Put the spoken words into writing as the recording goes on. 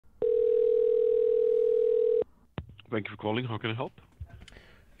Thank you for calling. How can I help?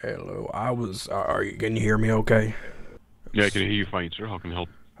 Hello, can you hear me okay? Yeah, I can hear you fine, sir. How can I help?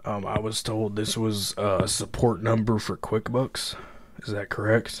 I was told this was a support number for QuickBooks. Is that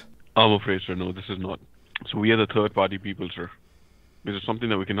correct? I'm afraid, sir, no, this is not. So we are the third-party people, sir. Is it something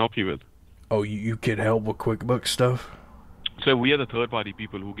that we can help you with? Oh, you could help with QuickBooks stuff? Sir, we are the third-party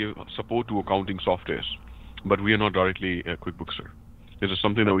people who give support to accounting softwares, but we are not directly QuickBooks, sir. Is it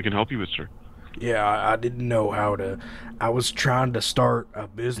something that we can help you with, sir? Yeah, I didn't know how to. I was trying to start a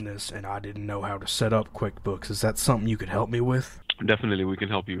business and I didn't know how to set up QuickBooks. Is that something you could help me with? Definitely, we can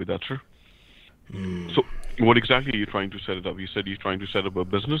help you with that, sir. Mm. So, what exactly are you trying to set it up? You said you're trying to set up a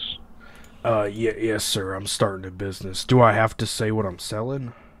business? Yes, sir. I'm starting a business. Do I have to say what I'm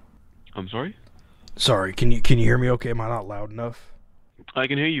selling? I'm sorry? Sorry, can you hear me okay? Am I not loud enough? I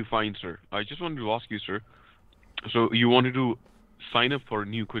can hear you fine, sir. I just wanted to ask you, sir. So, you wanted to sign up for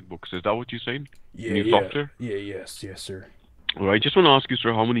new QuickBooks. Is that what you're saying? New software? Yes, sir. All right. Just want to ask you,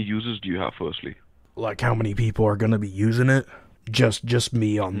 sir, how many users do you have, firstly? Like how many people are gonna be using it? Just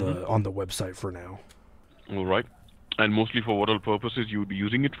me on Mm-hmm. the website for now. All right. And mostly for what all purposes you would be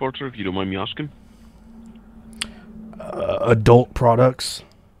using it for, sir, if you don't mind me asking? Adult products.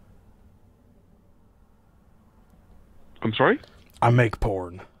 I'm sorry? I make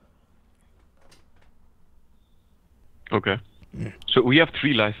porn. Okay. Mm. So we have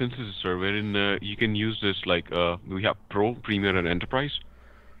three licenses, sir, wherein you can use this we have Pro, Premier, and Enterprise.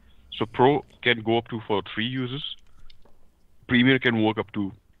 So Pro can go up to for 3 users. Premier can work up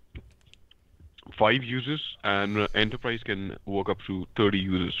to 5 users, and Enterprise can work up to 30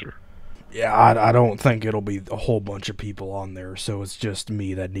 users, sir. Yeah, I don't think it'll be a whole bunch of people on there, so it's just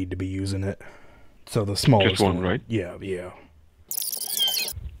me that need to be using it. So the smallest Just one, right? Yeah.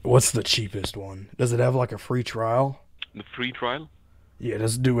 What's the cheapest one? Does it have like a free trial? The free trial? Yeah,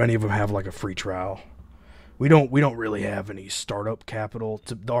 do any of them have like a free trial? We don't really have any startup capital.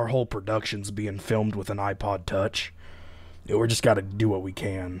 Our whole production's being filmed with an iPod Touch. Yeah, we're just got to do what we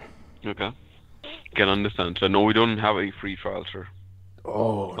can. Okay. Can understand, sir. No, we don't have any free trial, sir.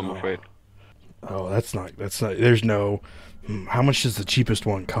 Oh I'm no. afraid. Oh, that's not. There's no. How much does the cheapest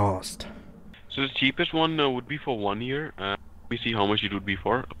one cost? So the cheapest one would be for 1 year. Let me see how much it would be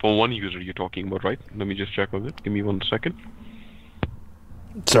for one user you're talking about, right? Let me just check on it. Give me 1 second.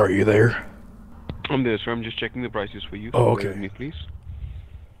 Sorry, you there? I'm there, sir. I'm just checking the prices for you. So Oh, bear with okay. me, please.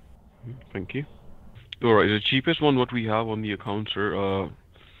 Thank you. All right, the cheapest one what we have on the account, sir.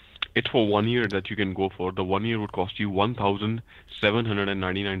 It's for 1 year that you can go for. The 1 year would cost you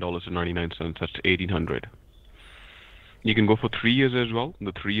 $1,799.99. That's 1,800. You can go for 3 years as well.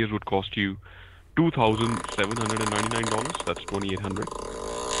 The 3 years would cost you $2,799. That's 2,800.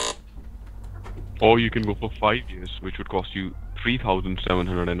 Or you can go for 5 years, which would cost you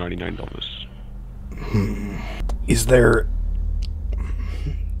 $3,799. Is there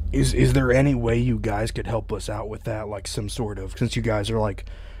is there any way you guys could help us out with that? Like some sort of, since you guys are like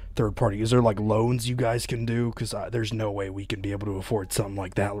third party, is there like loans you guys can do? Because there's no way we can be able to afford something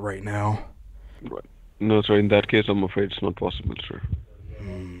like that right now. Right. No, sir. In that case, I'm afraid it's not possible, sir.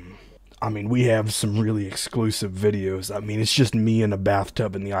 I mean, we have some really exclusive videos. I mean, it's just me in a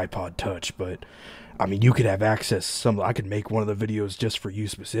bathtub and the iPod Touch, but I mean, you could have access to some. I could make one of the videos just for you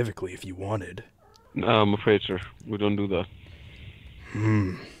specifically if you wanted. No, I'm afraid, sir. We don't do that.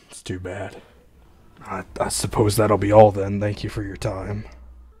 It's too bad. I suppose that'll be all then. Thank you for your time.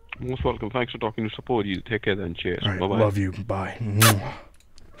 Most welcome. Thanks for talking to support. You take care then. Cheers. All right, Bye-bye. love you. Bye.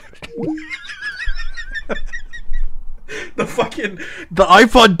 The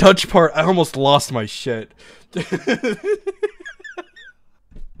iPod Touch part, I almost lost my shit.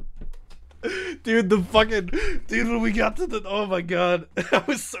 Dude, when we got to oh my god, I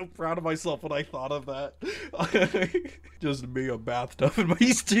was so proud of myself when I thought of that. Just me, a bathtub, and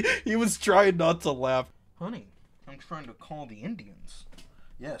he was trying not to laugh. Honey, I'm trying to call the Indians.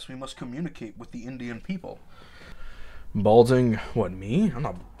 Yes, we must communicate with the Indian people. Balding? What, me? I'm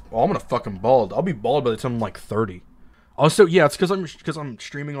not. Oh, I'm gonna fucking bald. I'll be bald by the time I'm like 30. Also, yeah, it's because I'm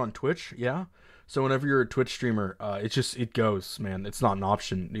streaming on Twitch. Yeah. So whenever you're a Twitch streamer, it goes, man. It's not an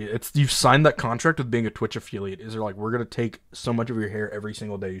option. You've signed that contract with being a Twitch affiliate. Is they're like, we're gonna take so much of your hair every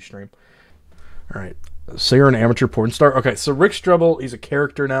single day you stream. All right. So you're an amateur porn star. Okay. So Rick Struhbell, he's a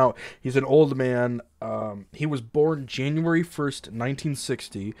character now. He's an old man. He was born January 1st,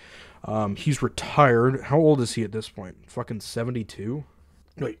 1960. He's retired. How old is he at this point? Fucking 72.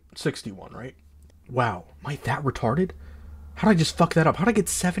 Wait, 61, right? Wow. Am I that retarded? How did I just fuck that up? How did I get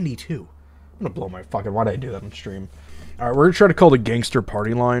 72? I'm gonna blow my fucking... Why did I do that on stream? Alright, we're gonna try to call the gangster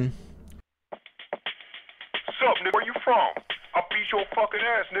party line. Sup, nigga? Where you from? I'll beat your fucking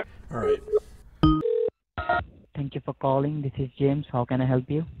ass, nigga. Alright. Thank you for calling. This is James. How can I help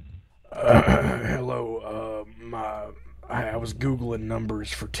you? Hello. I was googling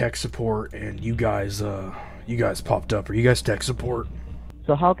numbers for tech support, and you guys popped up. Are you guys tech support?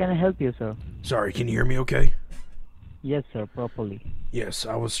 So how can I help you, sir? Sorry, can you hear me? Okay. Yes, sir, properly. Yes,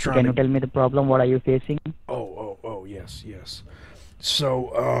 I was So trying can you to. tell me the problem? What are you facing? Oh, yes. So,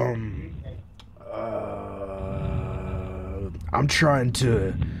 I'm trying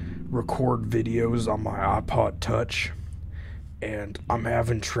to record videos on my iPod Touch, and I'm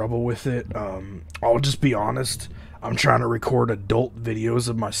having trouble with it. I'll just be honest. I'm trying to record adult videos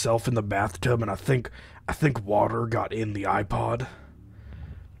of myself in the bathtub, and I think water got in the iPod,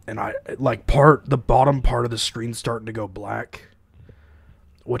 and the bottom part of the screen starting to go black.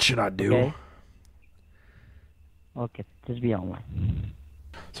 What should I do? Okay, just be online.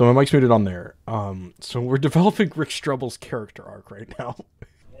 So my mic's muted on there. So we're developing Rick Strubble's character arc right now.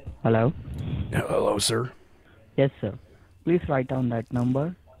 Hello? Hello, sir. Yes, sir. Please write down that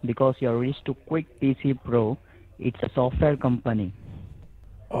number because you are reached to Quick PC Pro. It's a software company.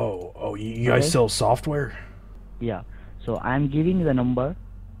 You guys sell software? Yeah. So I'm giving you the number.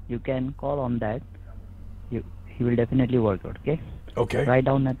 You can call on that. He will definitely work out, okay? Okay. Write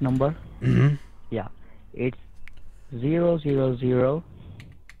down that number. Mm-hmm. Yeah. It's 000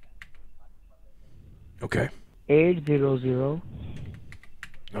 Okay. 800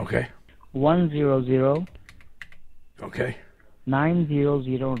 Okay. 100 Okay.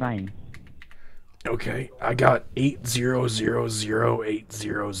 9009. Okay. I got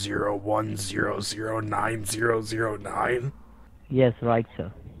 80008001009009009. Yes, right,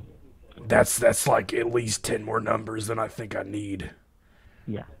 sir. That's like at least 10 more numbers than I think I need.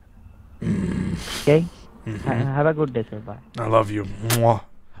 Yeah. Okay? Have a good day, sir. Bye. I love you. Mwah.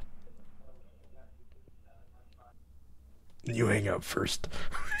 You hang up first.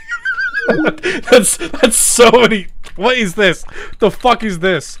 That's so many. What is this? The fuck is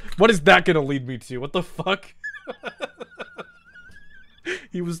this? What is that gonna lead me to? What the fuck?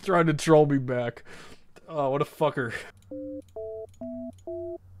 He was trying to troll me back. Oh, what a fucker.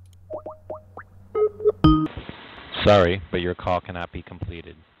 Sorry, but your call cannot be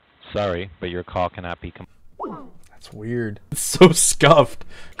completed. Sorry, but your call cannot be That's weird. It's so scuffed.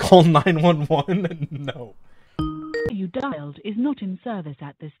 Call 911. No. You dialed is not in service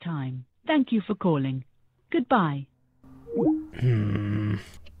at this time. Thank you for calling. Goodbye.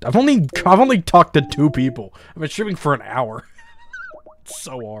 I've only talked to 2 people. I've been streaming for an hour. It's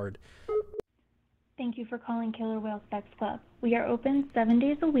so hard. Thank you for calling Killer Whale Sex Club. We are open 7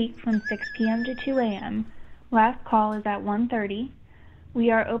 days a week from 6 p.m. to 2 a.m. Last call is at 1:30.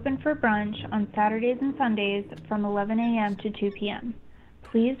 We are open for brunch on Saturdays and Sundays from 11 a.m. to 2 p.m.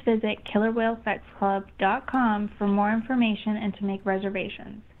 Please visit killerwhalesexclub.com for more information and to make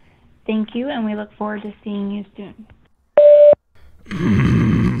reservations. Thank you, and we look forward to seeing you soon.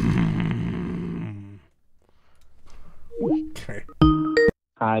 Okay.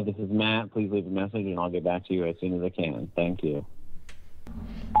 Hi, this is Matt. Please leave a message and I'll get back to you as soon as I can. Thank you.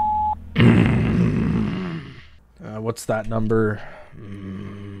 What's that number?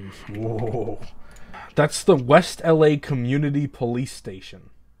 Whoa. That's the West LA Community Police Station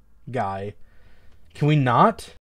guy. Can we not?